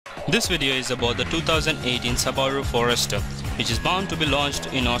This video is about the 2018 Subaru Forester, which is bound to be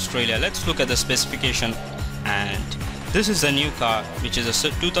launched in Australia. Let's look at the specification. And this is the new car, which is a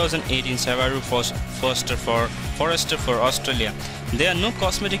 2018 Subaru Forester for Australia. There are no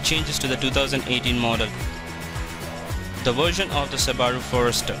cosmetic changes to the 2018 model, the version of the Subaru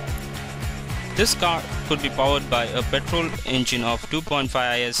Forester. This car could be powered by a petrol engine of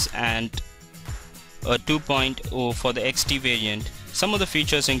 2.5 IS and a 2.0 for the XT variant. Some of the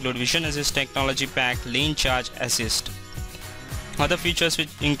features include Vision Assist Technology Pack, Lane Charge Assist. Other features which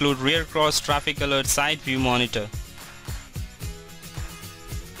include rear cross traffic alert, side view monitor.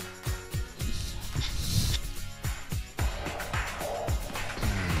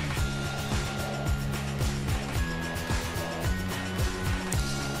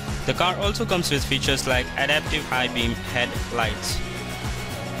 The car also comes with features like adaptive high beam headlights.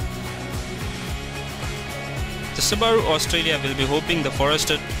 The Subaru Australia will be hoping the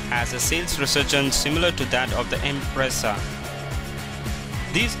Forester has a sales resurgence similar to that of the Impreza.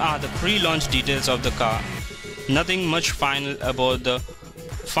 These are the pre-launch details of the car. Nothing much final about the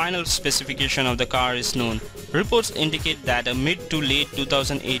final specification of the car is known. Reports indicate that a mid to late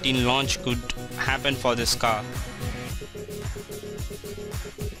 2018 launch could happen for this car.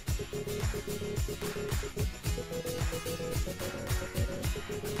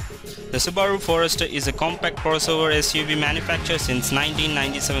 The Subaru Forester is a compact crossover SUV manufactured since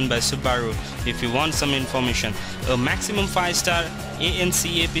 1997 by Subaru. If you want some information, a maximum 5-star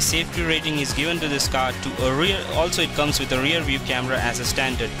ANCAP safety rating is given to this car. Also, it comes with a rear view camera as a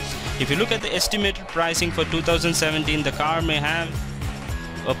standard. If you look at the estimated pricing for 2017, the car may have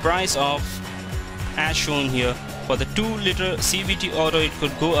a price of, as shown here, for the 2-liter CVT auto it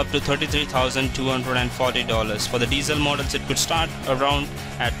could go up to $33,240. For the diesel models it could start around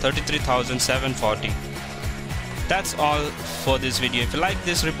at $33,740. That's all for this video. If you like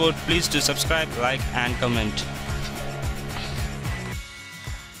this report, please do subscribe, like and comment.